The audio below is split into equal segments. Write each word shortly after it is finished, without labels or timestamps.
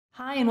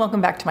Hi and welcome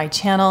back to my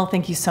channel.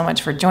 Thank you so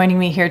much for joining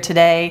me here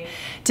today.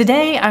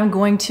 Today I'm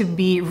going to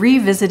be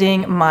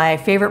revisiting my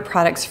favorite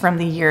products from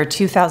the year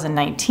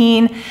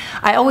 2019.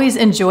 I always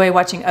enjoy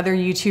watching other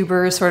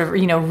YouTubers sort of,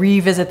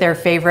 revisit their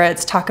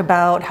favorites, talk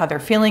about how they're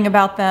feeling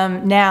about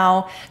them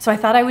now. So I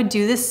thought I would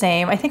do the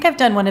same. I think I've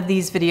done one of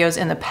these videos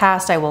in the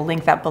past. I will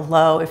link that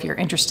below if you're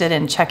interested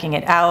in checking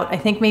it out. I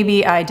think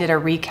maybe I did a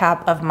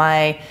recap of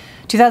my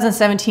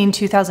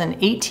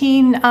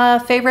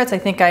 2017-2018 favorites. I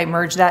think I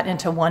merged that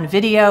into one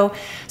video.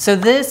 So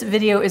this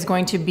video is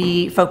going to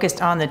be focused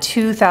on the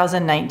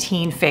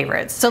 2019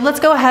 favorites. So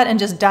let's go ahead and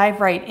just dive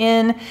right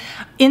in.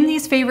 In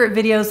these favorite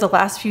videos the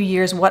last few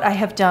years, what I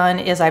have done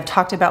is I've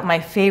talked about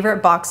my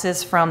favorite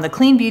boxes from the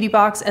Clean Beauty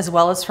box as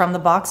well as from the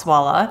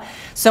Boxwalla.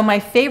 So my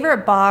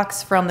favorite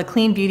box from the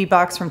Clean Beauty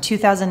box from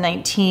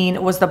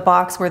 2019 was the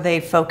box where they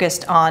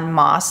focused on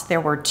Moss.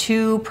 There were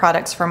two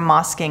products from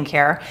Moss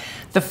Skincare.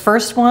 The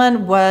first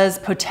one was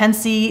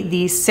Potency,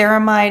 the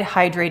Ceramide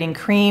Hydrating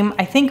Cream.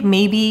 I think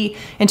maybe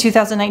in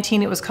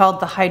 2019 it was called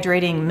the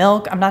Hydrating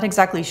Milk. I'm not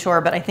exactly sure,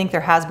 but I think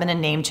there has been a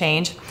name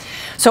change.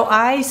 So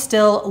I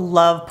still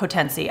love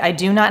Potency. I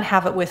do not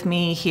have it with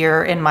me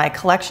here in my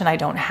collection. I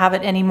don't have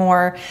it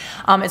anymore.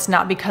 It's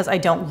not because I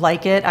don't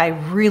like it. I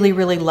really,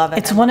 really love it.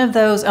 It's one of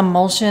those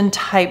emulsion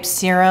type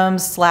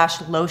serums slash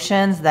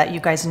lotions that you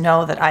guys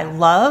know that I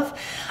love.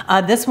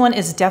 This one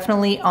is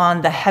definitely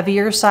on the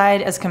heavier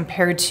side as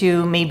compared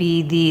to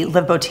maybe the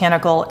Live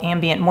Botanical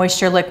Ambient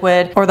Moisture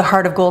Liquid or the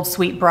Heart of Gold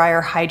Sweet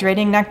Briar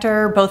Hydrating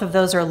Nectar. Both of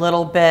those are a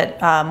little bit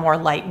more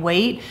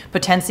lightweight.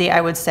 Potency,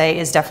 I would say,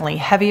 is definitely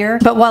heavier.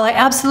 But while I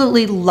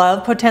absolutely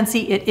love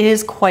Potency, it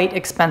is quite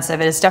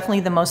expensive. It is definitely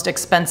the most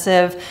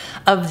expensive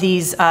of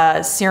these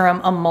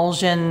serum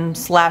emulsion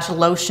slash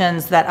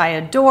lotions that I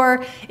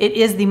adore. It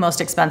is the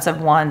most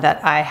expensive one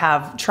that I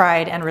have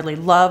tried and really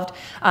loved.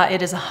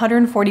 It is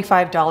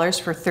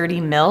 $145 for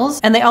 30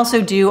 mils. And they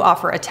also do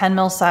offer a 10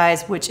 mil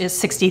size, which is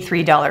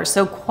 $63.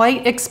 So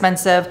quite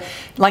expensive.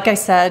 Like I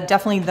said,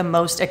 definitely the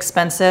most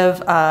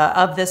expensive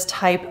of this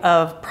type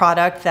of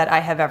product that I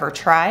have ever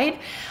tried.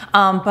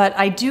 But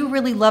I do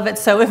really love it.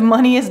 So if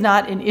money is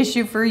not an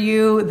issue for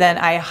you, then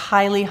I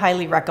highly,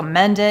 highly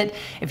recommend it.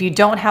 If you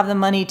don't have the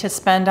money to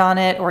spend on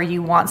it or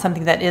you want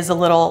something that is a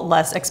little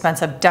less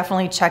expensive,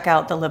 definitely check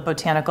out the Live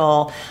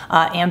Botanical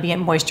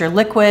Ambient Moisture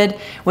Liquid,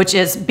 which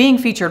is being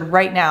featured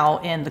right now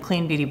in the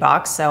Clean Beauty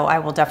box. So I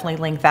will definitely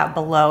link that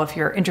below if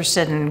you're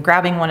interested in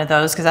grabbing one of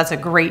those, because that's a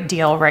great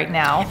deal right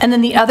now. And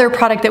then the other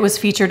product that was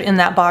featured in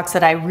that box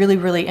that I really,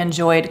 really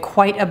enjoyed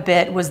quite a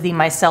bit was the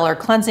Micellar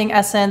Cleansing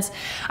Essence.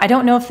 I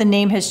don't know if the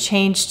name has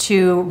changed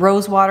to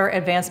Rosewater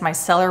Advanced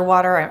Micellar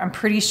Water. I'm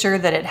pretty sure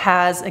that it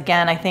has.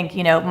 Again, I think,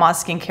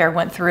 Moss Skincare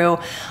went through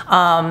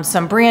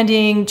some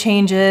branding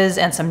changes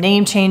and some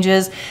name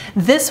changes.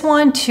 This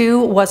one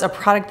too was a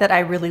product that I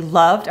really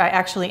loved. I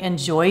actually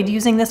enjoyed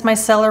using this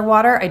micellar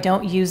water. I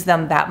don't use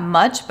them that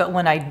much, but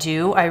when I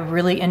do, I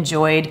really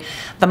enjoyed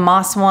the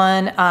Moss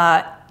one.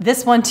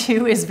 This one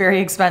too is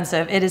very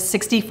expensive. It is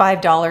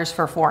 $65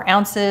 for 4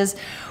 ounces,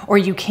 or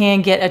you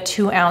can get a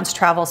 2-ounce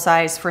travel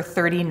size for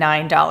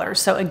 $39.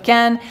 So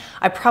again,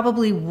 I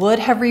probably would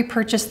have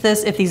repurchased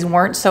this if these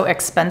weren't so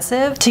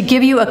expensive. To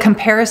give you a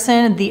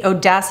comparison, the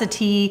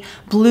Audacity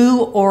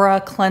Blue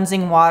Aura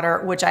Cleansing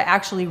Water, which I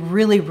actually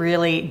really,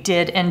 really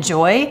did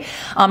enjoy,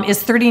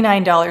 is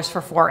 $39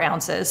 for 4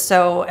 ounces.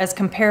 So as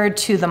compared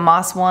to the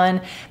Moss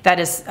one, that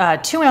is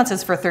 2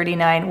 ounces for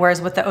 $39,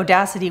 whereas with the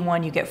Audacity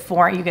one, you get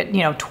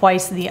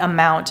twice the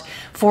amount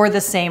for the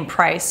same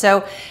price.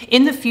 So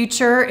in the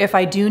future, if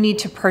I do need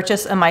to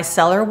purchase a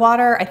micellar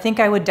water, I think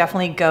I would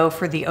definitely go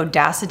for the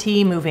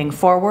Audacity moving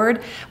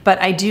forward.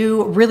 But I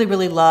do really,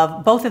 really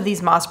love both of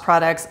these Moss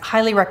products.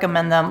 Highly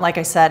recommend them. Like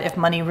I said, if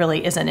money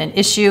really isn't an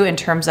issue in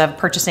terms of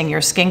purchasing your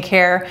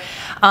skincare.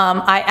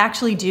 I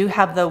actually do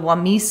have the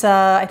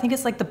Wamisa, I think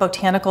it's like the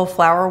Botanical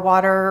Flower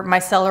Water,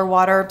 micellar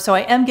water. So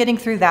I am getting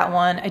through that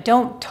one. I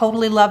don't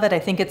totally love it. I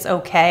think it's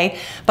okay,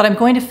 but I'm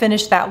going to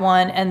finish that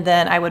one, and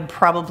then I would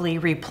probably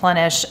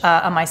replenish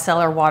a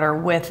micellar water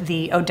with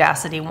the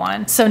Audacity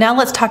one. So now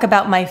let's talk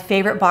about my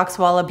favorite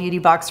Boxwalla beauty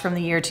box from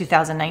the year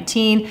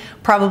 2019.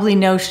 Probably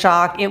no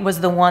shock, it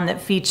was the one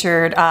that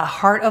featured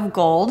Heart of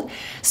Gold.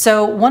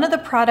 So one of the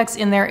products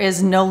in there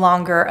is no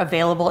longer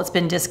available. It's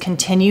been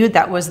discontinued.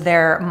 That was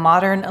their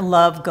Modern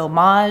Love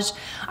Gommage.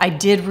 I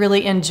did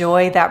really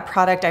enjoy that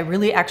product. I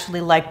really actually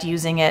liked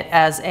using it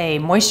as a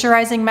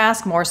moisturizing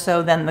mask more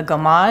so than the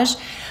Gommage.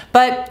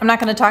 But I'm not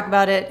going to talk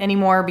about it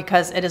anymore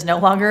because it is no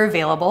longer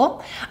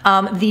available.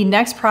 The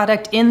next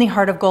product in the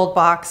Heart of Gold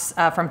box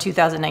from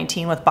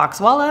 2019 with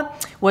Boxwalla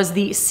was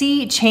the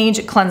Sea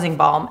Change Cleansing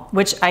Balm,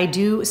 which I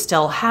do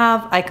still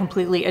have. I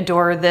completely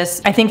adore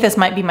this. I think this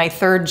might be my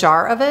 3rd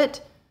jar of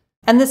it.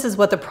 And this is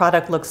what the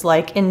product looks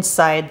like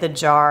inside the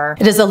jar.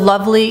 It is a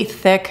lovely,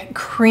 thick,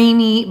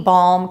 creamy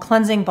balm,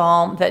 cleansing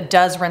balm that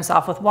does rinse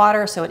off with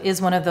water. So it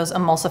is one of those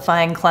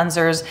emulsifying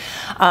cleansers.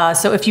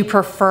 So if you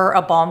prefer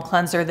a balm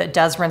cleanser that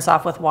does rinse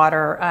off with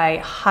water, I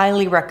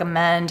highly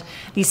recommend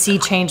the Sea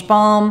Change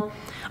Balm.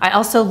 I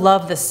also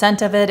love the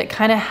scent of it. It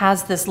kind of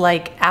has this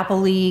like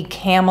appley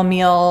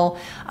chamomile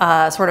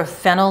sort of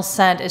fennel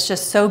scent. It's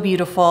just so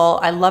beautiful.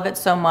 I love it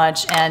so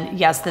much. And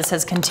yes, this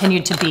has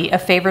continued to be a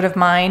favorite of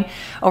mine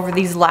over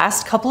these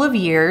last couple of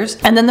years.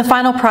 And then the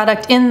final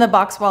product in the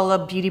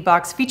Boxwalla Beauty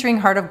Box featuring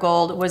Heart of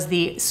Gold was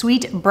the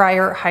Sweet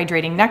Briar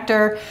Hydrating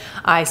Nectar.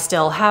 I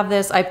still have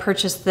this. I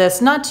purchased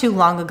this not too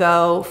long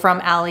ago from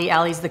Allie.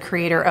 Allie's the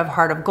creator of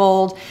Heart of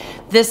Gold.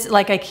 This,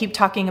 like I keep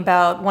talking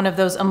about, one of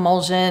those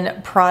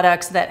emulsion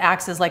products that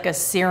acts as like a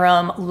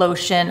serum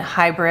lotion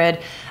hybrid.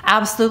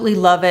 Absolutely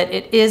love it.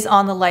 It is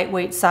on the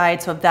lightweight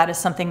side, so if that is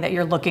something that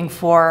you're looking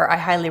for, I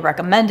highly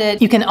recommend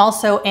it. You can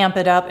also amp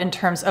it up in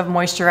terms of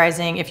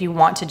moisturizing if you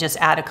want to just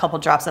add a couple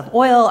drops of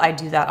oil. I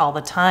do that all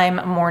the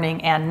time,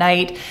 morning and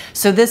night.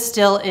 So this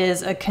still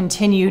is a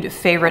continued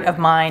favorite of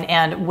mine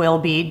and will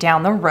be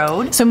down the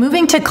road. So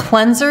moving to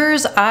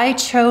cleansers, I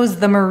chose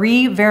the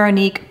Marie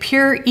Veronique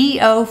Pure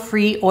EO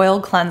Free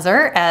Oil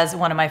Cleanser as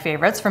one of my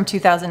favorites from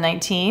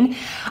 2019.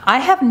 I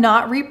have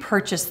not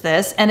repurchased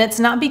this, and it's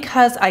not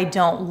because I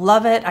don't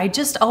love it. I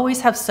just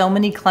always have so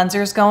many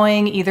cleansers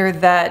going, either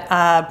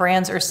that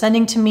brands are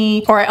sending to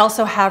me, or I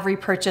also have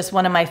repurchased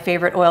one of my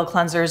favorite oil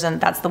cleansers, and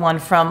that's the one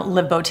from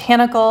Live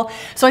Botanical.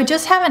 So I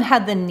just haven't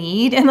had the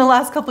need in the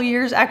last couple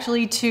years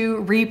actually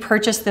to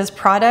repurchase this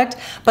product,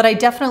 but I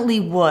definitely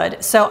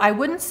would. So I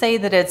wouldn't say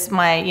that it's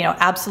my,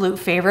 absolute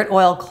favorite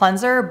oil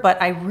cleanser,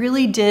 but I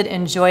really did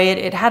enjoy it.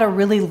 It had a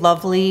really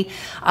lovely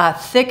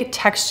thick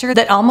texture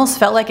that almost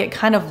felt like it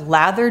kind of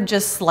lathered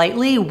just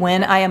slightly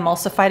when I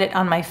emulsified it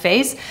on my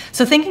face.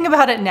 So thinking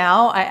about it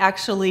now, I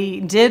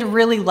actually did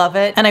really love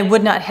it, and I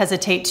would not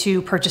hesitate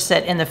to purchase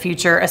it in the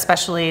future,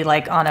 especially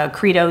like on a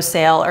Credo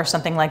sale or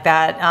something like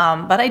that.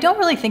 But I don't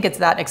really think it's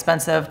that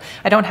expensive.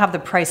 I don't have the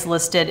price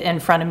listed in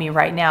front of me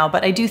right now,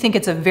 but I do think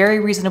it's a very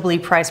reasonably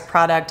priced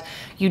product.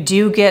 You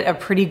do get a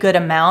pretty good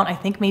amount. I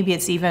think maybe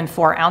it's even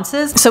 4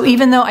 ounces. So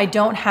even though I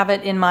don't have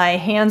it in my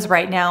hands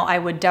right now, I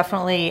would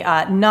definitely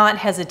not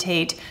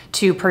hesitate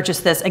to purchase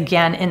this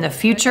again in the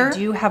future. I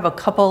do have a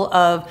couple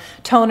of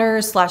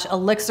toners /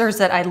 elixirs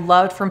that I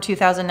loved from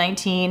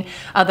 2019.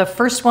 The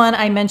first one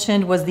I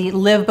mentioned was the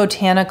Live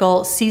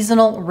Botanical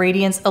Seasonal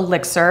Radiance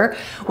Elixir,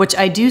 which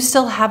I do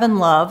still have and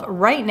love.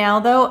 Right now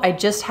though, I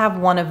just have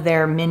one of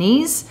their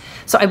minis.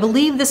 So I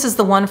believe this is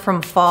the one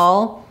from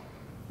fall.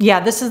 Yeah,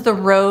 this is the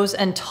rose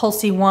and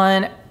Tulsi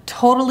one.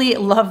 Totally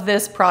love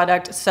this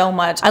product so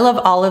much. I love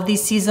all of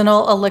these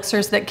seasonal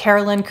elixirs that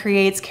Carolyn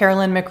creates.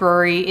 Carolyn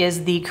McRory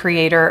is the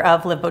creator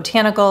of Live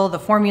Botanical, the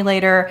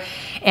formulator,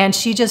 and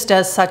she just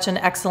does such an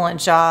excellent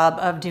job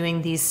of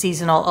doing these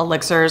seasonal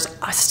elixirs.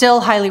 I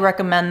still highly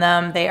recommend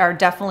them. They are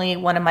definitely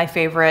one of my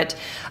favorite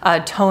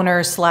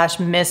toners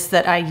 / mists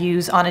that I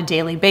use on a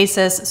daily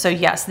basis. So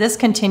yes, this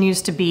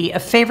continues to be a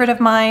favorite of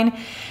mine.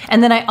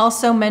 And then I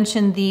also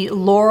mentioned the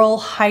Laurel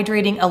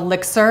Hydrating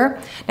Elixir.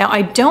 Now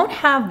I don't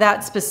have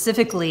that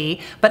specifically,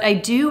 but I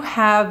do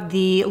have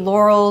the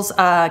Laurel's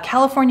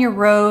California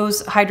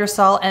Rose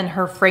Hydrosol and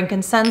her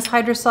Frankincense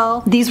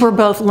Hydrosol. These were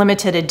both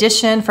limited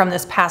edition from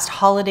this past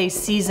holiday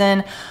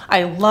season.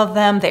 I love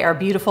them. They are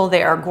beautiful.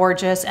 They are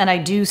gorgeous. And I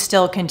do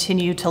still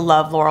continue to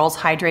love Laurel's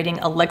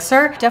Hydrating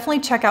Elixir.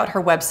 Definitely check out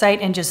her website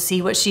and just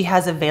see what she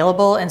has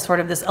available in sort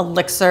of this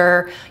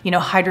elixir,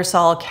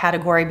 hydrosol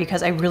category,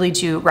 because I really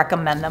do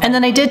recommend them. And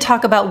then I did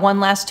talk about one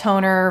last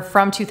toner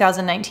from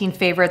 2019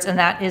 favorites, and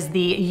that is the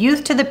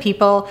Youth to the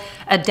People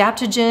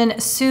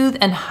Adaptogen Soothe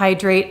and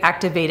Hydrate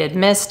Activated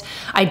Mist.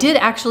 I did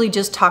actually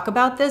just talk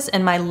about this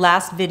in my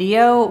last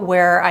video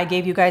where I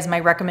gave you guys my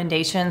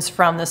recommendations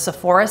from the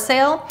Sephora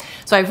sale.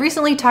 So I've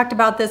recently talked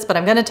about this, but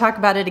I'm going to talk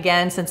about it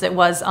again since it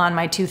was on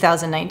my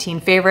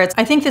 2019 favorites.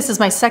 I think this is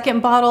my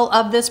second bottle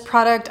of this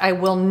product. I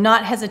will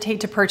not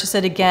hesitate to purchase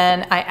it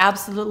again. I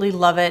absolutely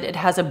love it. It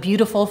has a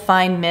beautiful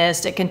fine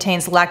mist. It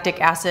contains lactic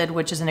acid,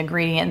 which is an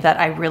ingredient that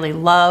I really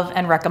love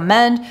and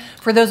recommend.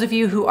 For those of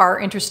you who are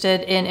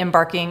interested in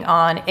embarking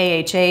on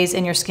AHAs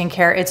in your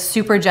skincare, it's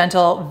super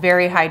gentle,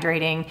 very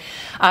hydrating.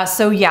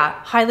 So yeah,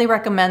 highly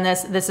recommend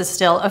this. This is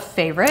still a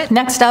favorite.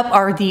 Next up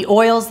are the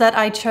oils that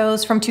I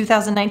chose from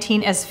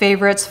 2019 as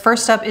favorites.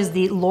 First up is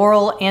the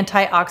Laurel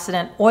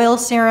Antioxidant Oil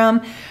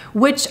Serum,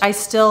 which I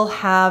still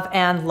have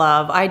and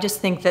love. I just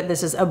think that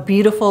this is a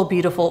beautiful,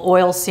 beautiful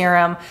oil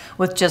serum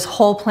with just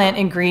whole plant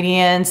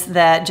ingredients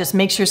that just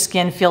makes your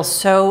skin feel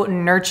so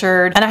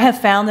nurtured. And I have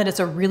found that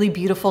it's a really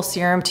beautiful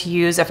serum to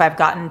use if I've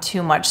gotten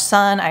too much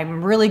sun.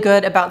 I'm really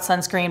good about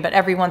sunscreen, but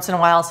every once in a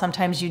while,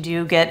 sometimes you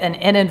do get an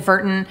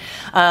inadvertent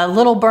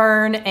little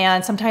burn,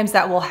 and sometimes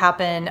that will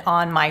happen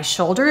on my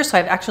shoulders. So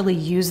I've actually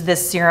used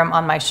this serum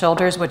on my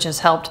shoulders, which has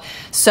helped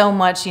so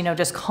much,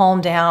 just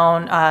calm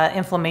down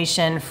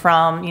inflammation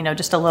from,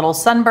 just a little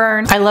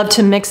sunburn. I love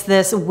to mix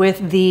this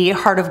with the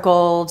Heart of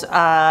Gold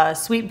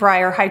Sweet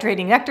Briar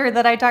Hydrating Nectar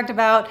that I talked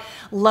about.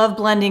 Love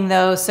blending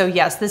those. So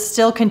yes, this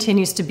still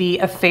continues to be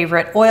a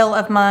favorite oil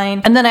of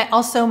mine. And then I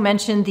also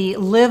mentioned the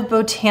Live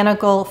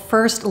Botanical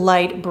First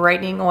Light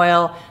Brightening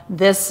Oil.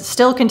 This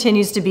still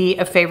continues to be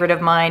a favorite of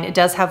mine. It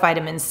does have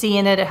vitamin C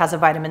in it. It has a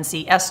vitamin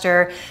C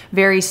ester,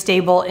 very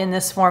stable in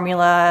this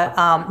formula,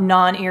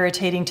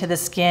 non-irritating to the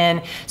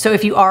skin. So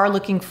if you are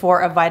looking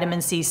for a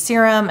vitamin C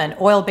serum, an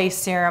oil-based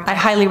serum, I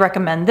highly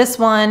recommend this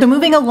one. So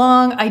moving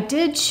along, I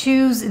did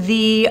choose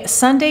the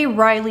Sunday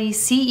Riley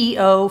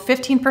CEO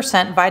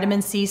 15%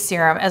 vitamin C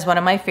serum as one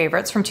of my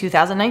favorites from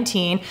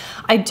 2019.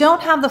 I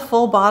don't have the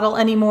full bottle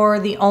anymore.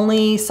 The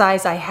only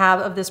size I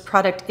have of this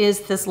product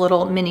is this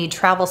little mini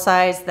travel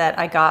size that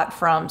I got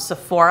from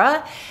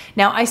Sephora.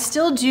 Now, I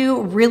still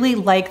do really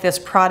like this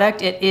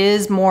product. It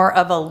is more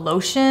of a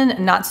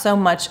lotion, not so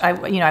much,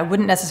 I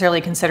wouldn't necessarily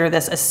consider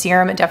this a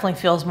serum. It definitely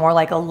feels more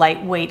like a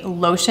lightweight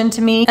lotion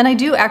to me. And I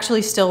do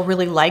actually still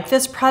really like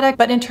this product,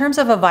 but in terms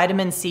of a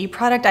vitamin C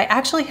product, I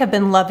actually have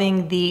been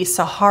loving the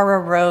Sahara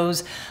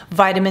Rose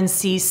vitamin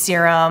C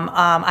serum.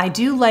 I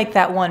do like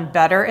that one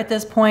better at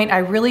this point. I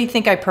really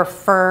think I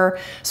prefer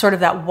sort of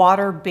that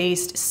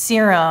water-based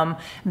serum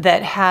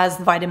that has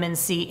vitamin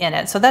C in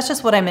it. So that's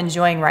just what I'm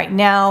enjoying right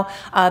now.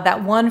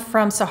 That one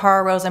from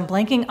Sahara Rose, I'm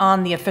blanking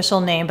on the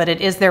official name, but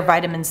it is their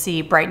vitamin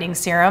C brightening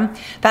serum.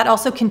 That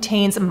also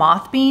contains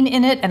mothbean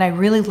in it, and I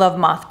really love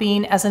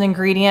mothbean as an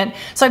ingredient.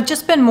 So I've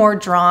just been more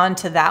drawn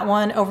to that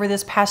one over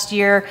this past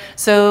year.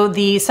 So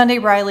the Sunday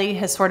Riley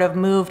has sort of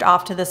moved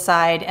off to the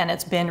side, and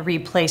it's been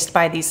replaced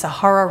by the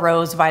Sahara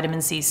Rose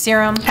vitamin C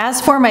serum. As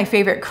for my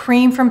favorite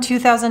cream from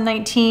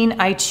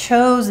 2019, I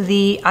chose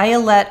the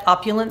Islet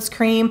Opulence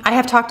Cream. I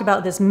have talked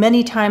about this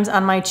many times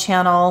on my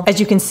channel. As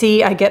you can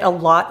see, I get a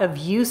lot of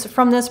use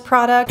from this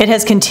product. It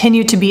has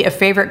continued to be a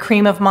favorite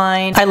cream of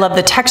mine. I love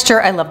the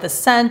texture, I love the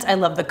scent, I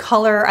love the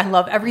color, I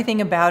love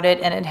everything about it,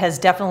 and it has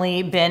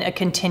definitely been a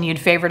continued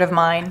favorite of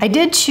mine. I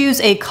did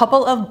choose a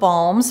couple of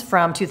balms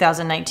from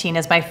 2019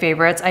 as my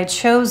favorites. I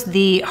chose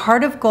the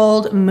Heart of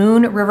Gold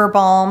Moon River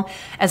Balm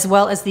as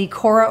well as the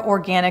Cora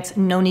Organics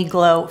Noni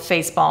Glow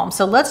Face Balm.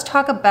 So let's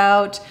talk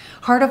about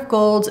Heart of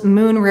Gold's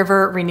Moon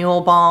River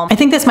Renewal Balm. I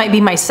think this might be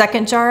my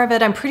second jar of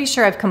it. I'm pretty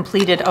sure I've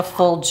completed a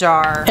full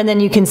jar. And then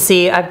you can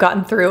see I've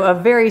gotten through a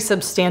very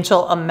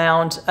substantial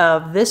amount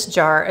of this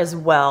jar as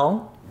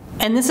well.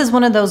 And this is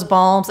one of those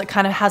balms that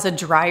kind of has a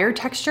drier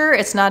texture.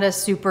 It's not a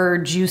super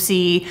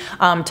juicy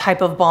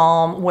type of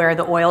balm where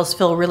the oils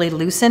feel really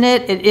loose in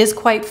it. It is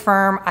quite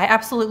firm. I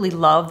absolutely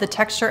love the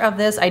texture of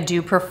this. I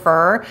do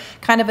prefer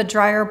kind of a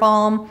drier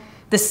balm.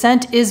 The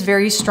scent is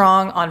very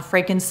strong on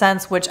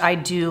frankincense, which I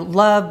do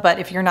love, but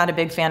if you're not a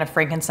big fan of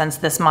frankincense,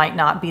 this might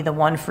not be the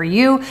one for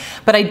you.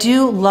 But I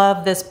do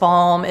love this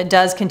balm. It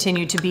does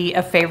continue to be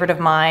a favorite of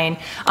mine.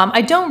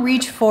 I don't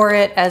reach for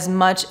it as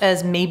much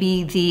as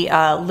maybe the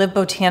Live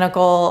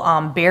Botanical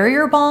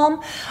Barrier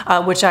Balm,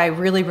 which I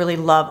really, really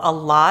love a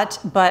lot,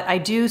 but I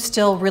do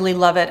still really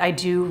love it. I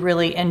do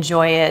really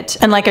enjoy it.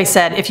 And like I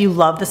said, if you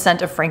love the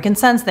scent of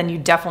frankincense, then you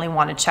definitely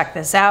want to check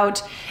this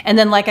out. And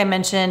then like I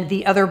mentioned,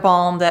 the other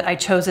balm that I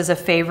chose as a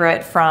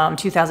favorite from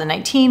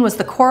 2019 was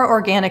the Cora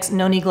Organics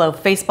Noni Glow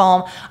Face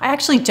Balm. I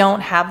actually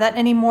don't have that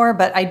anymore,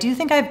 but I do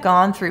think I've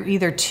gone through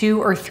either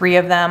 2 or 3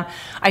 of them.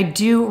 I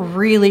do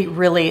really,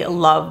 really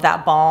love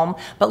that balm.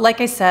 But like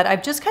I said,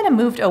 I've just kind of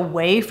moved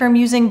away from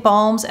using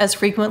balms as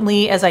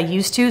frequently as I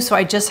used to, so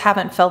I just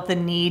haven't felt the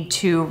need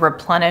to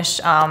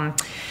replenish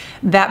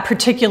that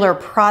particular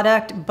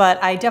product,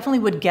 but I definitely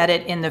would get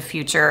it in the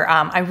future.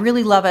 I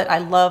really love it. I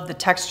love the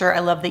texture. I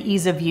love the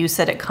ease of use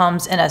that it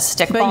comes in a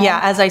stick balm. But yeah,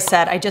 as I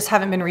said, I just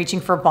haven't been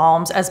reaching for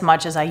balms as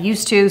much as I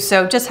used to,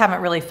 so just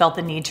haven't really felt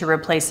the need to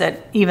replace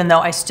it, even though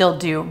I still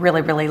do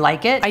really, really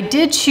like it. I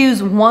did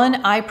choose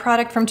one eye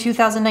product from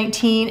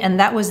 2019,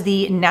 and that was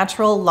the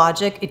Natural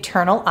Logic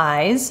Eternal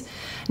Eyes.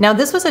 Now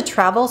this was a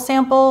travel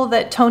sample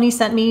that Tony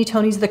sent me.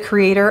 Tony's the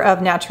creator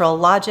of Natural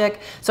Logic.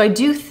 So I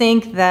do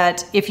think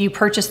that if you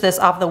purchase this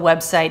off the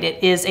website,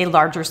 it is a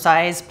larger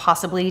size,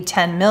 possibly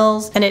 10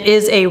 mils, and it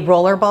is a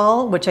roller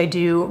ball, which I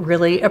do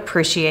really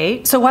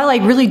appreciate. So while I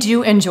really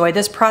do enjoy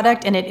this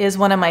product, and it is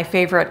one of my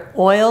favorite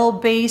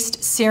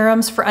oil-based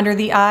serums for under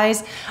the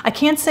eyes, I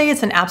can't say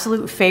it's an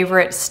absolute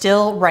favorite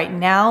still right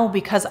now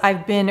because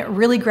I've been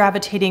really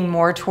gravitating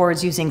more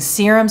towards using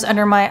serums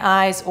under my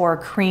eyes or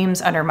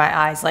creams under my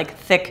eyes, like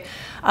thick,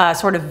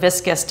 sort of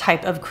viscous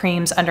type of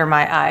creams under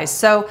my eyes.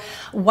 So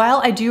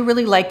while I do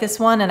really like this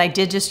one, and I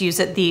did just use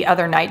it the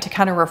other night to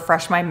kind of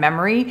refresh my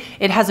memory,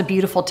 it has a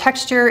beautiful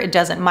texture. It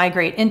doesn't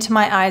migrate into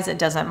my eyes. It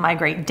doesn't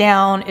migrate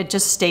down. It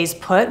just stays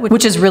put,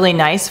 which is really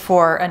nice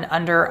for an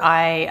under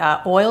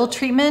eye oil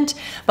treatment.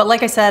 But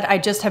like I said, I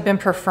just have been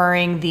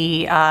preferring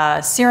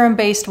the serum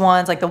based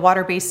ones, like the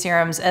water based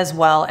serums, as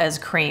well as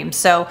creams.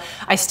 So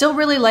I still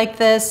really like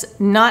this.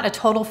 Not a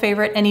total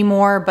favorite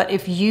anymore, but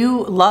if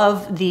you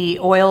love the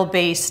oil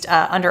based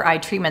under eye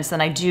treatments,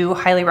 then I do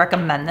highly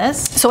recommend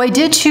this. So I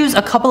did choose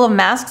a couple of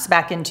masks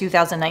back in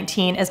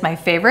 2019 as my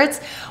favorites.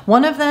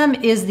 One of them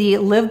is the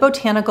Live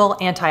Botanical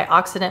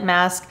Antioxidant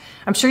Mask.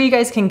 I'm sure you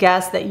guys can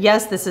guess that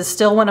yes, this is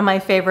still one of my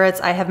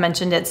favorites. I have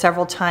mentioned it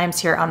several times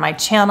here on my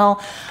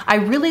channel. I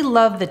really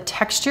love the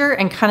texture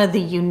and kind of the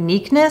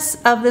uniqueness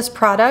of this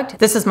product.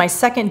 This is my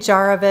second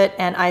jar of it,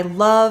 and I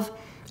love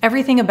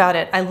Everything about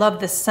it. I love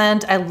the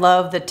scent. I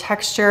love the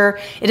texture.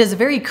 It is a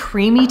very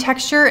creamy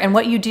texture. And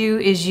what you do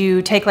is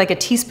you take like a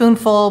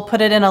teaspoonful, put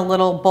it in a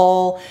little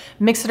bowl,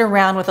 mix it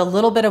around with a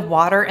little bit of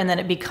water, and then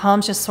it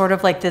becomes just sort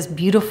of like this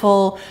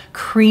beautiful,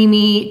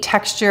 creamy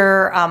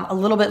texture, a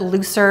little bit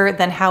looser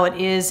than how it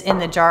is in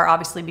the jar,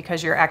 obviously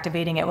because you're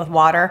activating it with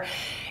water.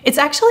 It's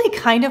actually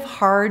kind of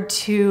hard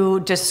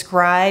to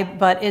describe,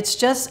 but it's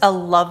just a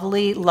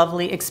lovely,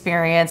 lovely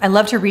experience. I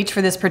love to reach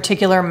for this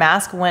particular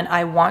mask when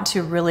I want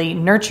to really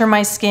nurture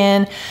my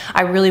skin.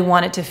 I really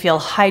want it to feel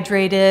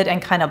hydrated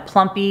and kind of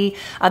plumpy.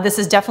 This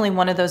is definitely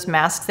one of those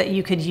masks that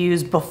you could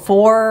use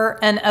before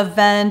an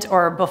event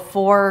or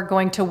before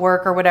going to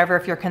work or whatever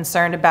if you're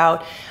concerned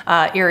about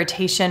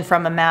irritation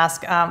from a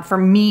mask. For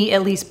me,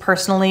 at least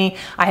personally,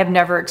 I have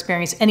never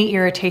experienced any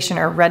irritation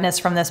or redness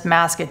from this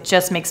mask. It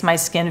just makes my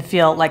skin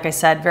feel, like I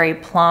said, very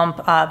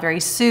plump, very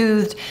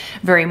soothed,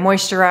 very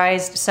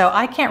moisturized. So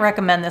I can't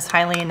recommend this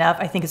highly enough.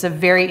 I think it's a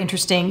very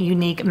interesting,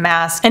 unique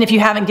mask. And if you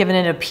haven't given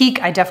it a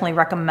peek, I definitely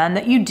recommend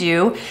that you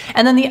do.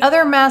 And then the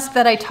other mask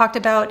that I talked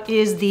about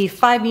is the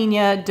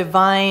Fivenia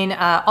Divine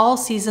All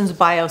Seasons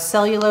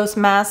Biocellulose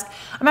Mask.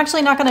 I'm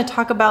actually not going to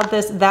talk about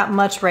this that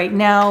much right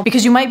now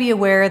because you might be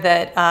aware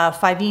that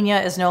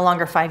Fivenia is no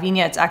longer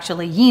Fivenia, it's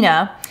actually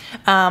Yina.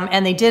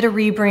 And they did a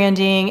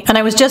rebranding, and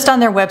I was just on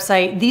their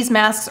website. These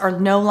masks are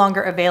no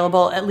longer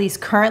available, at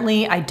least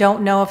currently. I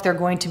don't know if they're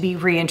going to be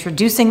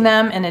reintroducing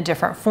them in a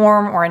different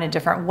form or in a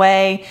different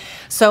way.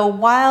 So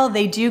while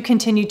they do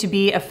continue to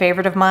be a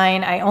favorite of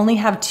mine, I only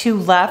have 2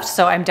 left,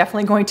 so I'm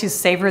definitely going to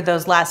savor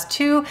those last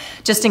 2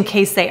 just in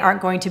case they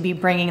aren't going to be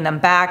bringing them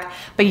back.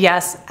 But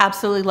yes,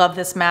 absolutely love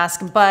this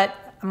mask, but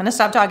I'm gonna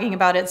stop talking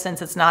about it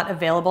since it's not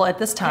available at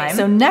this time. Okay,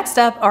 so next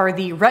up are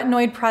the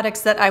retinoid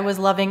products that I was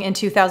loving in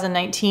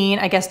 2019.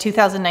 I guess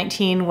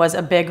 2019 was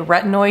a big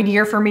retinoid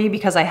year for me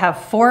because I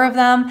have 4 of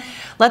them.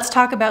 Let's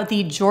talk about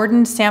the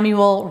Jordan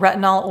Samuel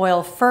Retinol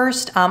Oil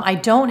first. I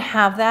don't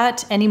have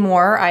that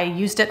anymore. I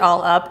used it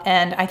all up,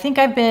 and I think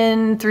I've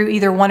been through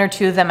either 1 or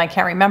 2 of them, I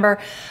can't remember.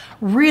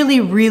 Really,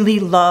 really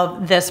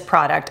love this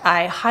product.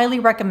 I highly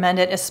recommend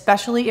it,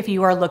 especially if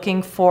you are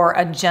looking for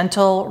a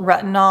gentle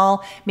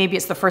retinol. Maybe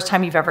it's the first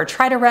time you've ever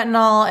tried a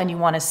retinol and you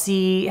want to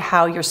see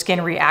how your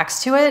skin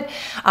reacts to it.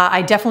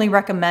 I definitely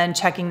recommend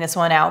checking this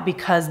one out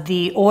because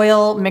the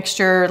oil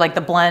mixture, like the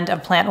blend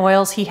of plant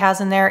oils he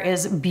has in there,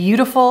 is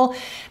beautiful.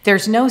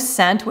 There's no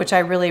scent, which I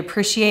really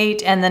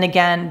appreciate. And then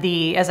again,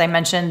 as I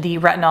mentioned, the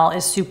retinol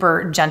is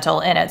super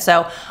gentle in it.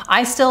 So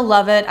I still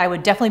love it. I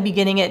would definitely be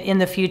getting it in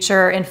the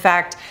future. In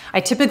fact, I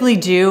typically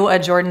do a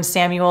Jordan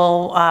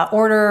Samuel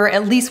order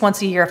at least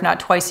once a year, if not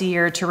twice a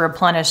year, to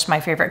replenish my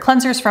favorite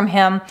cleansers from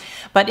him.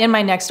 But in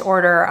my next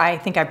order, I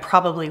think I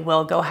probably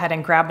will go ahead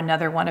and grab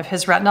another one of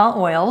his retinol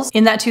oils.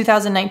 In that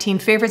 2019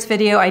 favorites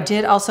video, I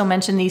did also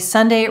mention the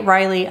Sunday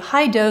Riley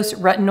High Dose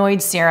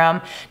Retinoid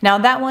Serum. Now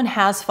that one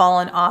has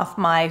fallen off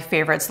my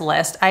favorites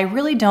list. I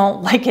really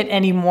don't like it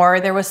anymore.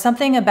 There was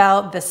something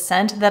about the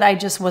scent that I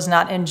just was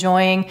not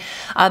enjoying.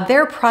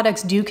 Their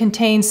products do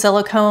contain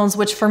silicones,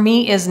 which for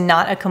me is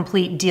not a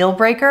complete deal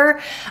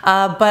breaker,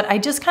 but I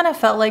just kind of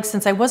felt like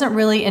since I wasn't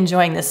really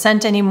enjoying the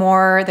scent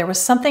anymore, there was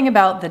something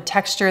about the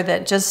texture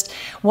that just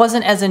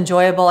wasn't as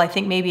enjoyable. I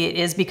think maybe it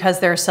is because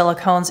there are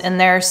silicones in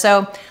there.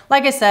 So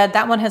like I said,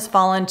 that one has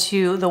fallen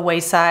to the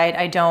wayside.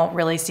 I don't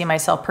really see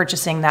myself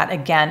purchasing that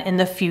again in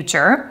the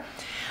future.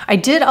 I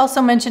did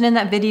also mention in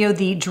that video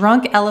the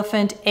Drunk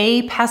Elephant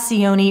A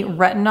Passione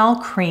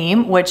Retinol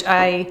Cream, which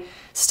I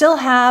still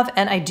have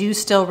and I do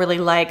still really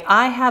like.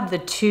 I have the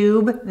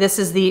tube. This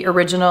is the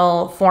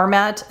original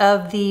format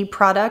of the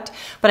product,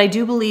 but I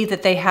do believe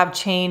that they have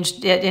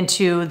changed it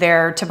into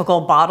their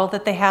typical bottle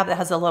that they have that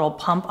has a little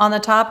pump on the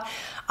top.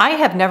 I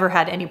have never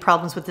had any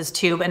problems with this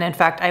tube, and in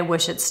fact, I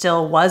wish it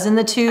still was in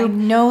the tube. I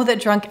know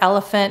that Drunk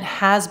Elephant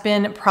has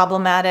been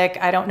problematic.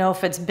 I don't know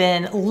if it's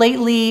been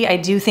lately. I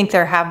do think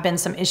there have been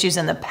some issues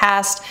in the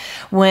past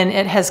when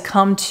it has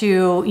come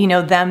to, you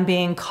know, them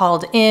being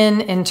called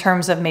in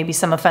terms of maybe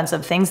some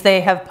offensive things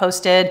they have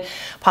posted,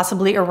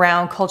 possibly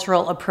around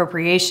cultural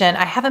appropriation.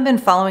 I haven't been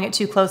following it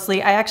too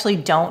closely. I actually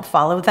don't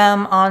follow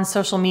them on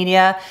social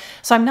media,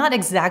 so I'm not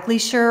exactly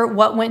sure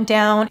what went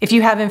down. If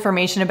you have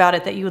information about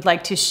it that you would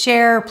like to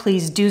share,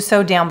 please do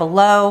so down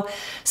below.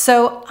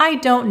 So I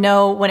don't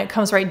know, when it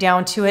comes right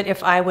down to it,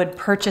 if I would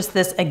purchase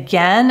this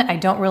again. I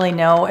don't really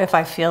know if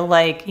I feel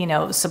like, you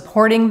know,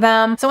 supporting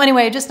them. So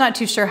anyway, just not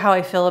too sure how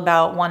I feel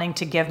about wanting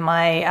to give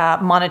my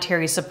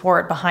monetary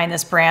support behind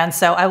this brand.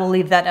 So I will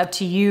leave that up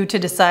to you to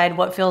decide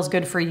what feels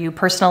good for you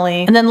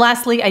personally. And then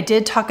lastly, I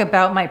did talk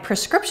about my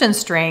prescription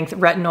strength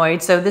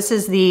retinoid. So this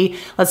is the,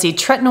 let's see,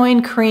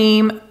 Tretinoin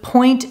Cream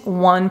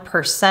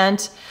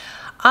 0.1%.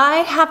 I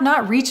have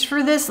not reached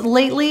for this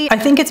lately. I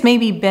think it's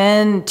maybe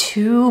been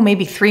 2,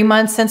 maybe 3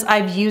 months since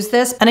I've used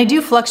this, and I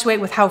do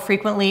fluctuate with how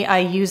frequently I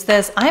use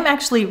this. I'm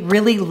actually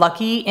really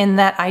lucky in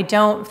that I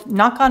don't,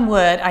 knock on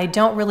wood, I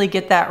don't really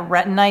get that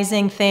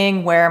retinizing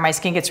thing where my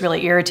skin gets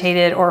really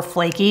irritated or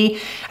flaky.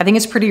 I think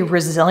it's pretty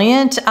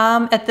resilient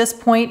at this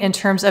point in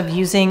terms of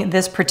using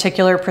this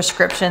particular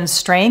prescription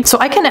strength. So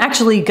I can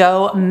actually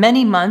go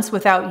many months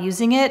without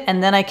using it,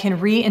 and then I can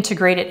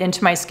reintegrate it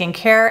into my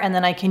skincare, and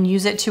then I can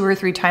use it 2 or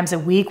 3 times a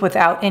week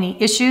without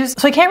any issues.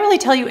 So I can't really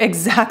tell you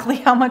exactly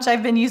how much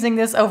I've been using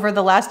this over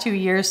the last 2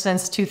 years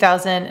since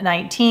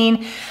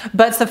 2019,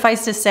 but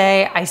suffice to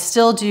say, I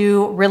still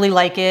do really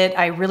like it.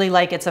 I really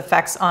like its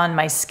effects on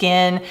my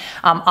skin.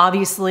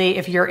 Obviously,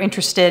 if you're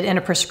interested in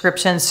a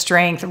prescription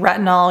strength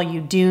retinol, you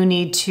do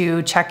need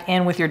to check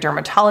in with your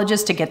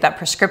dermatologist to get that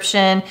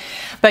prescription.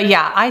 But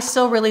yeah, I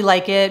still really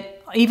like it.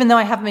 Even though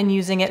I haven't been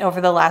using it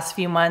over the last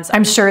few months,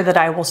 I'm sure that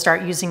I will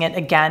start using it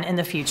again in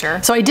the future.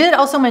 So I did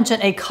also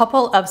mention a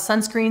couple of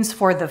sunscreens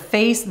for the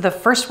face. The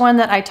first one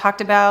that I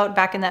talked about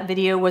back in that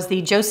video was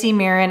the Josie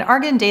Maran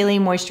Argan Daily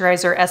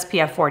Moisturizer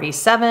SPF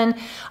 47.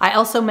 I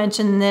also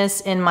mentioned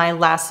this in my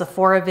last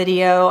Sephora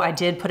video. I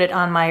did put it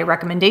on my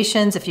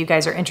recommendations if you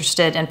guys are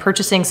interested in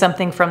purchasing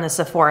something from the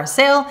Sephora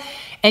sale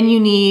and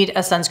you need a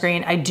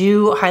sunscreen. I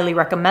do highly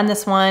recommend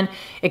this one.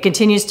 It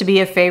continues to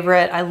be a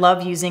favorite. I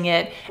love using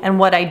it. And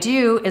what I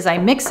do is I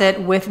mix it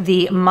with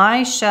the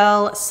My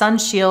Shell Sun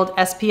Shield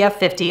SPF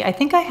 50. I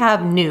think I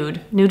have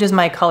nude. Nude is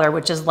my color,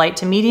 which is light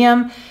to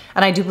medium.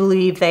 And I do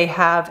believe they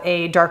have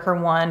a darker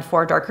one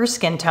for darker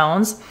skin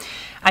tones.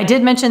 I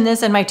did mention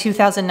this in my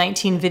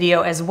 2019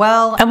 video as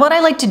well. And what I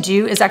like to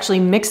do is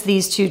actually mix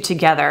these two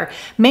together,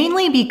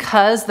 mainly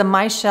because the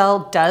My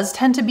Shell does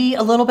tend to be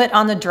a little bit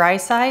on the dry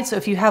side. So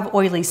if you have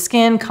oily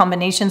skin,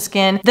 combination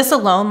skin, this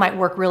alone might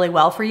work really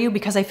well for you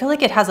because I feel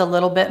like it has a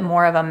little bit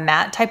more of a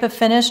matte type of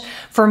finish.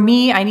 For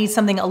me, I need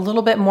something a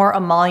little bit more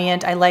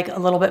emollient. I like a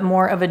little bit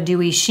more of a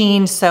dewy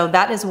sheen. So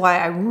that is why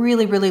I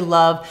really, really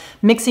love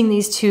mixing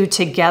these two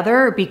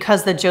together,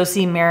 because the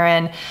Josie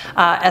Maran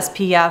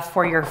SPF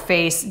for your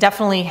face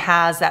definitely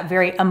has that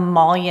very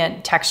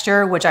emollient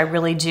texture, which I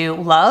really do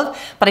love,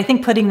 but I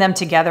think putting them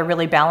together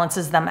really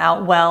balances them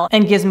out well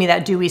and gives me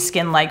that dewy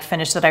skin-like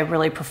finish that I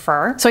really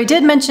prefer. So I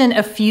did mention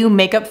a few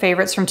makeup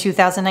favorites from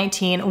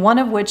 2019, one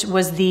of which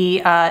was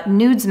the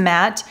Nudes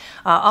Matte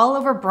All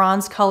Over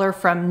Bronze color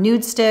from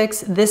Nude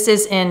Sticks. This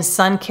is in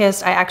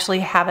Sunkissed. I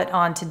actually have it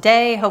on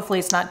today. Hopefully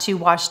it's not too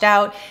washed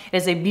out. It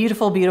is a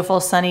beautiful,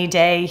 beautiful sunny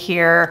day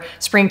here,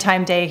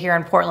 springtime day here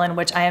in Portland,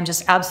 which I am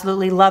just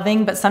absolutely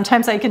loving, but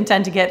sometimes I can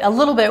tend to get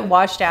a little bit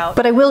washed out.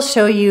 But I will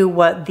show you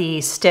what the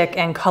stick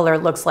and color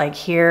looks like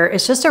here.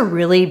 It's just a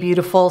really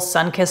beautiful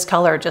sun-kissed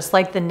color, just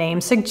like the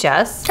name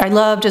suggests. I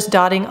love just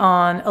dotting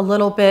on a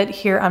little bit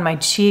here on my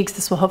cheeks.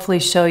 This will hopefully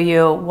show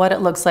you what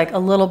it looks like a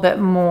little bit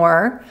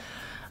more.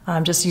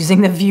 I'm just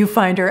using the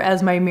viewfinder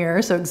as my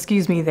mirror, so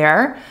excuse me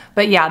there.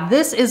 But yeah,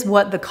 this is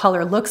what the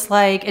color looks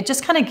like. It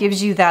just kind of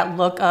gives you that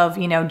look of,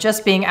 you know,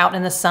 just being out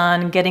in the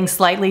sun, getting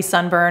slightly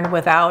sunburned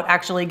without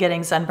actually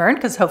getting sunburned,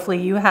 because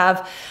hopefully you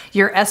have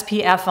your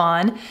SPF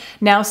on.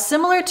 Now,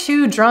 similar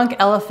to Drunk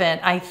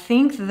Elephant, I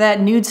think that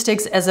Nude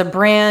Sticks as a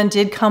brand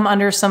did come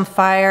under some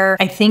fire.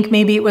 I think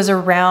maybe it was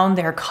around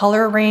their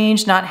color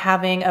range, not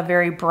having a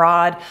very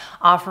broad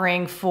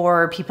offering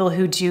for people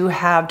who do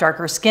have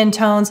darker skin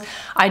tones.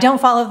 I don't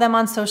follow them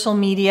on social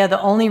media.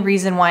 The only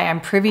reason why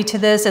I'm privy to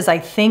this is I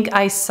think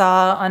I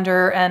saw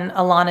under an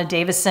Alana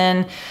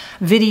Davison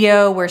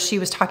video where she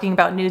was talking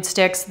about Nude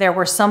Sticks, there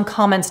were some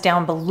comments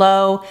down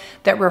below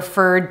that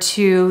referred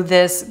to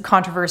this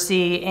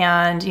controversy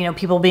and, you know,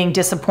 people being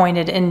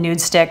disappointed in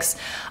Nude Sticks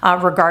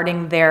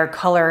regarding their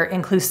color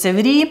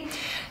inclusivity.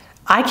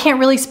 I can't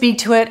really speak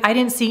to it. I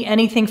didn't see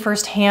anything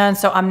firsthand,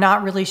 so I'm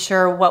not really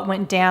sure what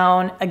went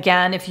down.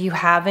 Again, if you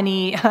have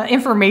any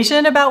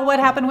information about what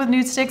happened with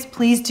Nude Sticks,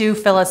 please do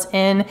fill us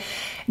in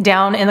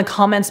down in the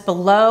comments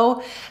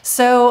below.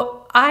 So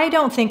I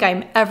don't think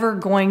I'm ever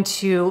going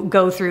to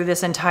go through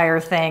this entire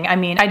thing. I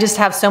mean, I just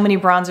have so many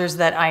bronzers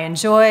that I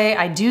enjoy.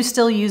 I do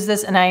still use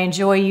this and I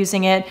enjoy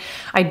using it.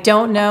 I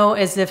don't know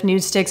as if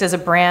Nude Sticks as a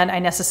brand, I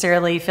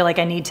necessarily feel like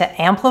I need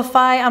to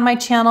amplify on my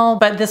channel,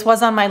 but this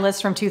was on my list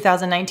from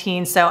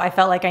 2019, so I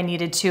felt like I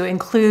needed to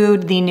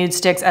include the Nude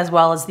Sticks as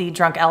well as the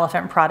Drunk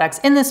Elephant products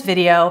in this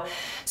video.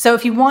 So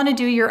if you want to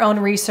do your own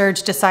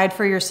research, decide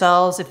for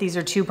yourselves if these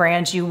are two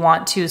brands you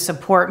want to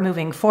support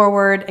moving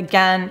forward.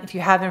 Again, if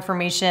you have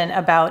information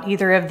about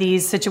either of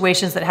these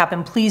situations that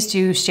happen, please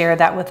do share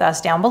that with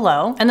us down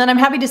below. And then I'm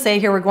happy to say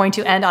here we're going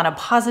to end on a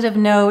positive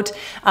note.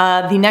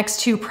 The next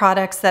two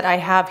products that I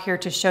have here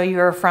to show you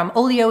are from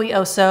Olio y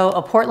Oso,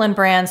 a Portland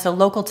brand, so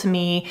local to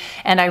me.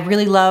 And I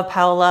really love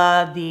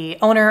Paola, the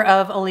owner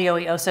of Olio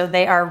y Oso.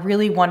 They are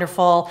really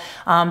wonderful.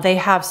 They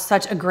have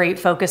such a great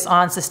focus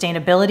on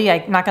sustainability.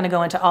 I'm not going to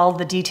go into all of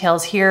the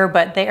details here,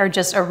 but they are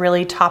just a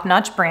really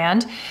top-notch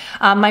brand.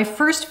 My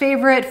first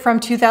favorite from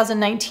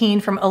 2019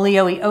 from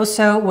Olio y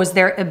Oso was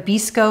their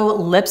Hibisco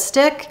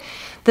lipstick.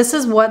 This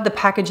is what the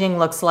packaging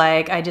looks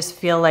like. I just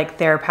feel like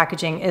their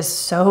packaging is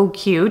so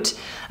cute,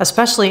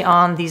 especially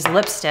on these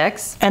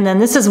lipsticks. And then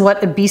this is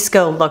what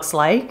Hibisco looks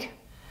like.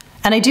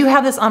 And I do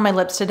have this on my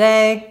lips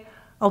today.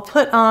 I'll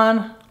put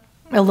on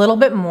a little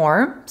bit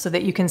more so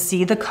that you can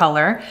see the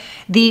color.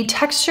 The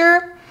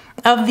texture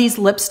of these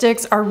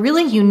lipsticks are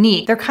really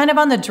unique. They're kind of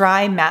on the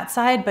dry matte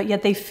side, but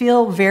yet they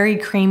feel very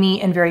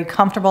creamy and very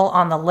comfortable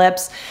on the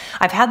lips.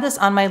 I've had this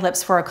on my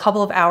lips for a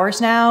couple of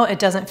hours now. It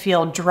doesn't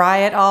feel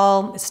dry at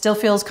all. It still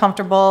feels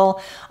comfortable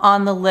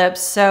on the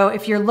lips. So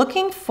if you're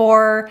looking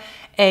for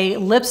a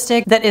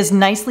lipstick that is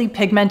nicely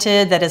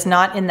pigmented, that is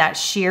not in that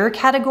sheer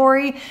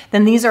category,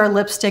 then these are a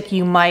lipstick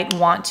you might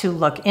want to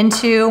look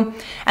into.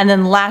 And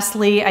then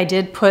lastly, I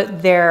did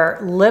put their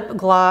lip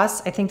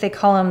gloss. I think they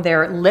call them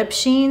their lip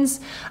sheens.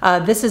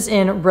 This is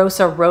in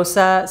Rosa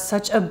Rosa,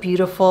 such a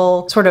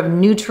beautiful sort of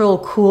neutral,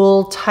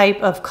 cool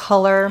type of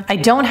color. I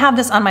don't have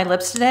this on my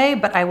lips today,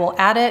 but I will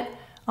add it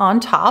on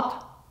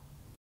top.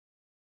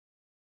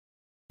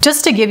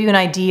 Just to give you an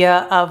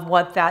idea of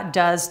what that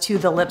does to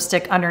the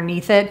lipstick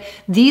underneath it,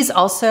 these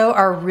also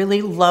are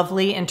really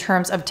lovely in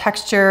terms of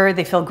texture.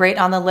 They feel great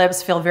on the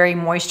lips, feel very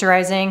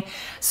moisturizing.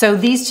 So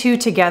these two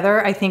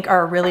together I think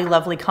are a really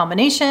lovely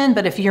combination,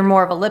 but if you're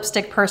more of a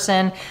lipstick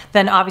person,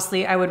 then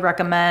obviously I would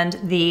recommend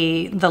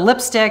the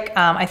lipstick.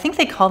 I think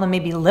they call them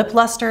maybe lip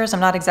lusters,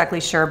 I'm not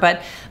exactly sure,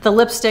 but the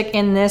lipstick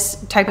in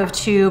this type of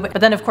tube. But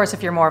then of course,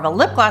 if you're more of a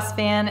lip gloss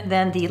fan,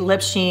 then the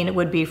lip sheen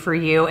would be for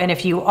you. And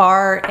if you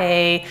are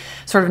a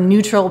sort of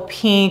neutral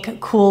pink,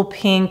 cool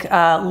pink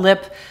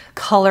lip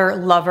color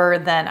lover,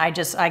 then I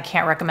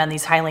can't recommend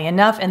these highly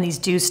enough, and these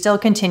do still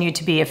continue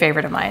to be a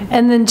favorite of mine.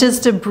 And then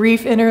just a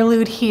brief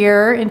interlude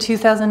here in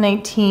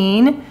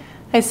 2019.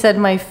 I said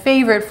my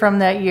favorite from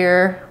that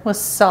year was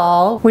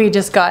Saul. We had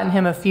just gotten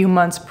him a few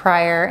months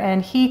prior,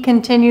 and he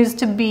continues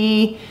to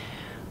be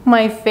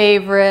my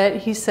favorite.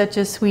 He's such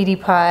a sweetie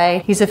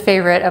pie. He's a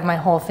favorite of my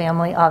whole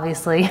family,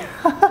 obviously.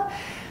 But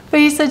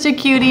he's such a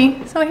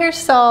cutie. So here's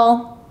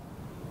Saul.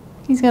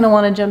 He's gonna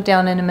wanna jump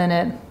down in a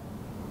minute.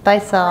 Bye,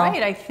 Saul. All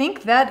right, I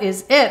think that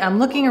is it. I'm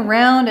looking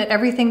around at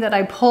everything that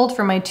I pulled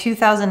from my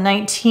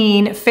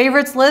 2019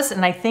 favorites list,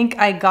 and I think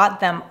I got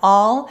them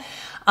all.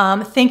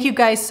 Thank you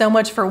guys so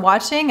much for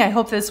watching. I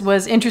hope this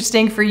was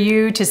interesting for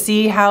you to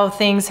see how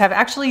things have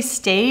actually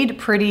stayed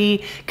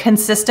pretty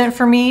consistent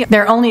for me.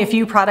 There are only a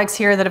few products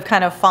here that have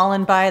kind of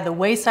fallen by the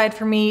wayside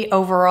for me.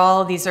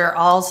 Overall, these are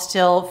all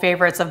still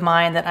favorites of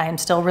mine that I am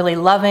still really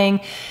loving.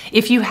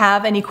 If you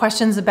have any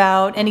questions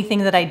about anything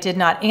that I did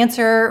not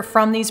answer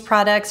from these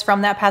products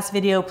from that past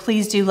video,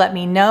 please do let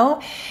me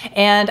know.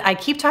 And I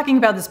keep talking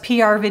about this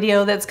PR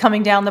video that's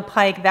coming down the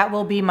pike. That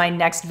will be my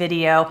next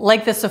video.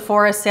 Like the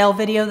Sephora sale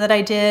video that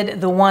I did,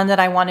 the one that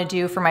I want to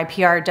do for my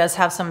PR does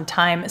have some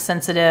time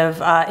sensitive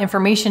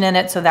information in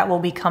it, so that will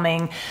be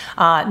coming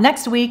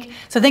next week.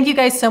 So thank you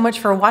guys so much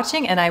for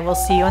watching, and I will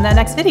see you in that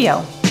next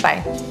video.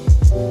 Bye.